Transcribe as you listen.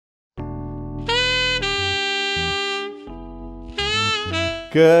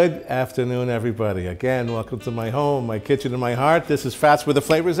Good afternoon, everybody. Again, welcome to my home, my kitchen, and my heart. This is Fats Where the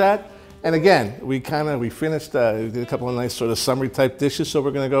Flavor's At. And again, we finished, did a couple of nice sort of summery type dishes, so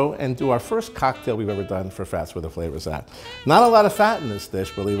we're gonna go and do our first cocktail we've ever done for Fats Where the Flavor's At. Not a lot of fat in this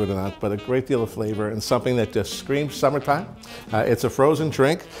dish, believe it or not, but a great deal of flavor and something that just screams summertime. It's a frozen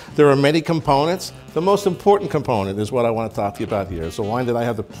drink. There are many components. The most important component is what I want to talk to you about here. It's a wine that I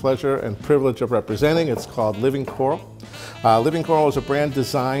have the pleasure and privilege of representing. It's called Living Coral. Living Coral is a brand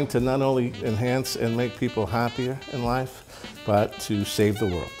designed to not only enhance and make people happier in life, but to save the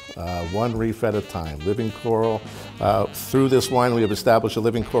world. One reef at a time. Living Coral, through this wine we have established a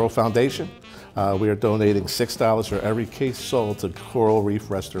Living Coral Foundation. We are donating $6 for every case sold to coral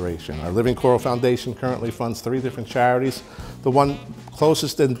reef restoration. Our Living Coral Foundation currently funds 3 different charities. The one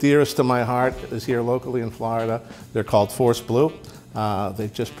closest and dearest to my heart is here locally in Florida. They're called Force Blue. They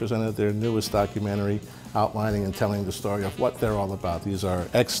just presented their newest documentary outlining and telling the story of what they're all about. These are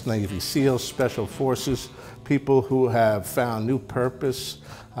ex-Navy SEALs, Special Forces, people who have found new purpose,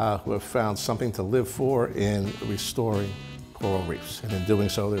 who have found something to live for in restoring coral reefs. And in doing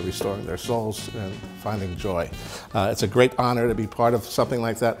so, they're restoring their souls and finding joy. It's a great honor to be part of something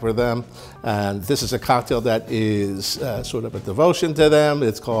like that for them. And this is a cocktail that is sort of a devotion to them.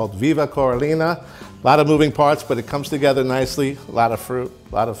 It's called VIVA Coralina. A lot of moving parts, but it comes together nicely. A lot of fruit,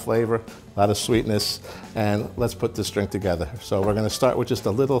 a lot of flavor, a lot of sweetness, and let's put this drink together. So we're gonna start with just a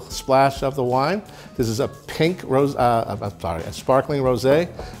little splash of the wine. This is a a sparkling rosé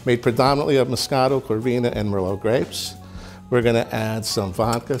made predominantly of Moscato, Corvina, and Merlot grapes. We're gonna add some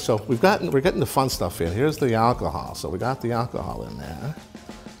vodka. So we're getting the fun stuff in. Here's the alcohol. So we got the alcohol in there.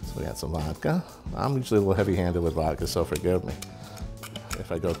 So we add some vodka. I'm usually a little heavy-handed with vodka, so forgive me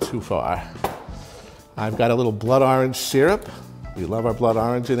if I go too far. I've got a little blood orange syrup. We love our blood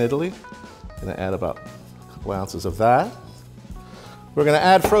orange in Italy. Gonna add about a couple ounces of that. We're gonna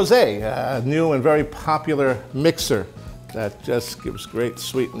add Frosé, a new and very popular mixer that just gives great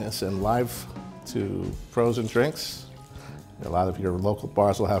sweetness and life to frozen drinks. A lot of your local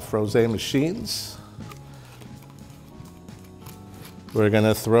bars will have Frosé machines. We're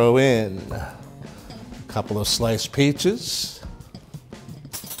gonna throw in a couple of sliced peaches.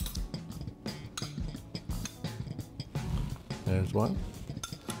 There's one,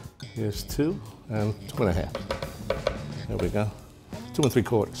 here's 2, and 2.5. There we go, 2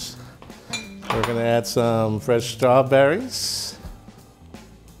 3/4. We're gonna add some fresh strawberries.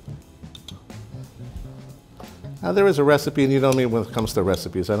 Now there is a recipe, and you know me when it comes to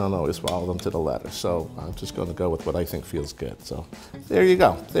recipes, I don't always follow them to the letter, so I'm just gonna go with what I think feels good. So there you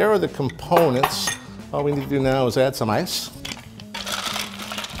go, there are the components. All we need to do now is add some ice.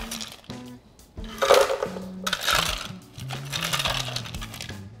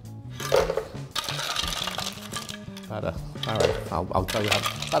 All right, I'll tell you about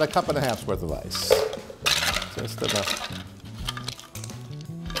 1.5 cups worth of ice. Just enough.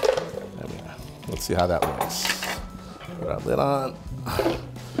 There we go. Let's see how that works. Put our lid on.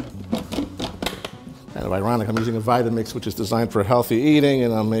 Kind of ironic, I'm using a Vitamix, which is designed for healthy eating,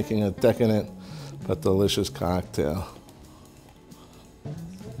 and I'm making a decadent but delicious cocktail.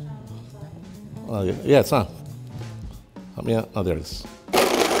 Oh, yeah, it's on. Help me out. Oh, there it is.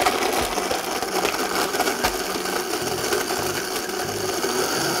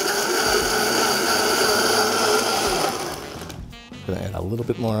 Gonna add a little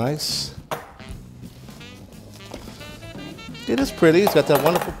bit more ice. It is pretty, it's got that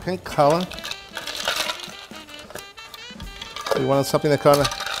wonderful pink color. We wanted something that kind of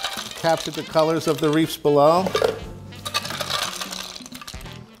captured the colors of the reefs below.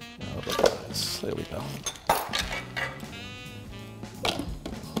 There we go.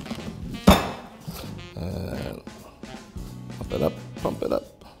 And pump it up, pump it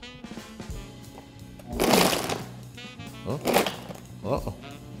up. Oh. Uh-oh.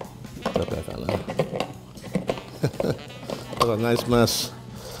 Put that back on there. What a nice mess.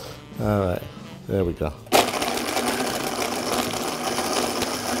 All right, there we go. All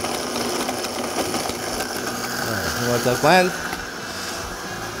right, you want that blend?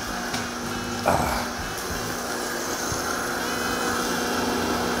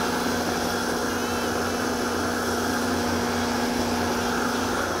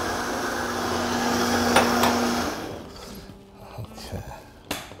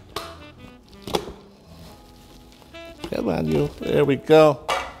 Come on, you. There we go.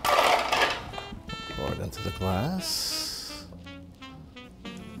 Pour it into the glass.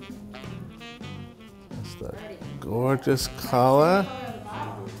 That's the gorgeous color.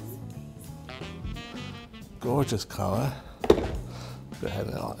 Gorgeous color. Go ahead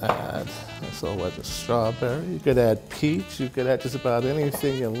and I'll add a nice little wedge of strawberry. You could add peach. You could add just about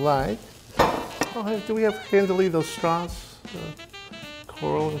anything you like. Oh, hey, do we have handily those straws?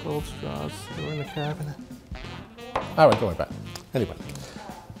 Coral and gold straws that are in the cabinet. All right, don't worry about it. Anyway.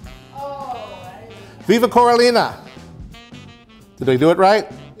 Viva Coralina. Did I do it right,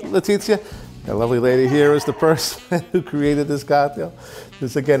 Leticia? The lovely lady here is the person who created this cocktail.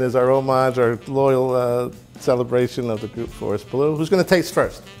 This again is our homage, our loyal celebration of the group Forest Blue. Who's going to taste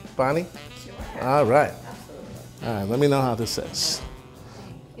first? Bonnie? Sure. All right. Absolutely. All right, let me know how this is.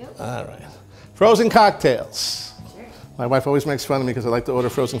 Yep. All right. Frozen cocktails. Sure. My wife always makes fun of me because I like to order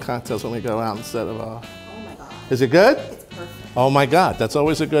frozen cocktails when we go out instead of... Oh my God. Is it good? It's perfect. Oh my God, that's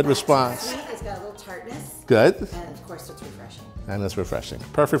always a good response. It's got a little tartness. Good. And of course it's refreshing. And it's refreshing.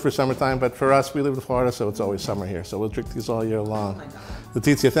 Perfect for summertime, but for us, we live in Florida, so it's always summer here. So we'll drink these all year long. Oh my God.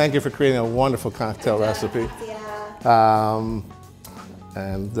 Leticia, thank you for creating a wonderful cocktail recipe. Yeah.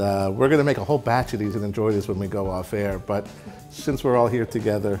 We're going to make a whole batch of these and enjoy this when we go off air. But since we're all here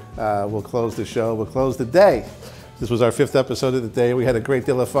together, we'll close the show. We'll close the day. This was our 5th episode of the day. We had a great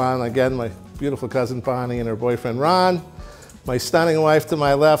deal of fun. Again, my beautiful cousin Bonnie and her boyfriend Ron. My stunning wife to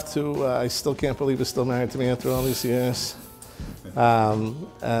my left, who I still can't believe is still married to me after all these years.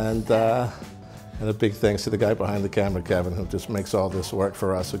 And a big thanks to the guy behind the camera, Kevin, who just makes all this work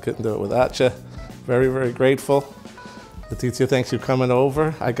for us. We couldn't do it without you. Very, very grateful. Leticia, thanks for coming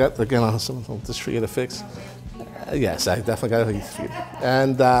over. I got, again, something just for you to fix. Yes, I definitely got a for you.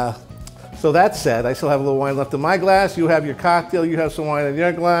 And so that said, I still have a little wine left in my glass. You have your cocktail. You have some wine in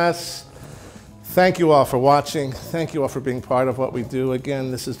your glass. Thank you all for watching. Thank you all for being part of what we do. Again,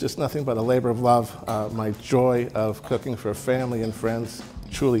 this is just nothing but a labor of love. My joy of cooking for family and friends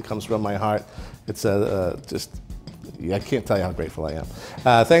truly comes from my heart. It's I can't tell you how grateful I am.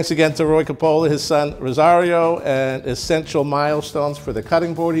 Thanks again to Roy Coppola, his son Rosario, and Essential Milestones for the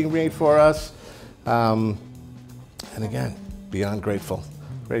cutting board he made for us. And again, beyond grateful.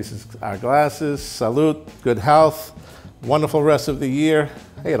 Raises our glasses. Salute, good health, wonderful rest of the year.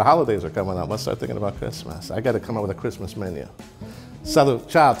 Hey, the holidays are coming up. Let's start thinking about Christmas. I got to come up with a Christmas menu. Salute.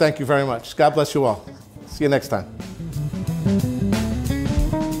 Ciao. Thank you very much. God bless you all. See you next time.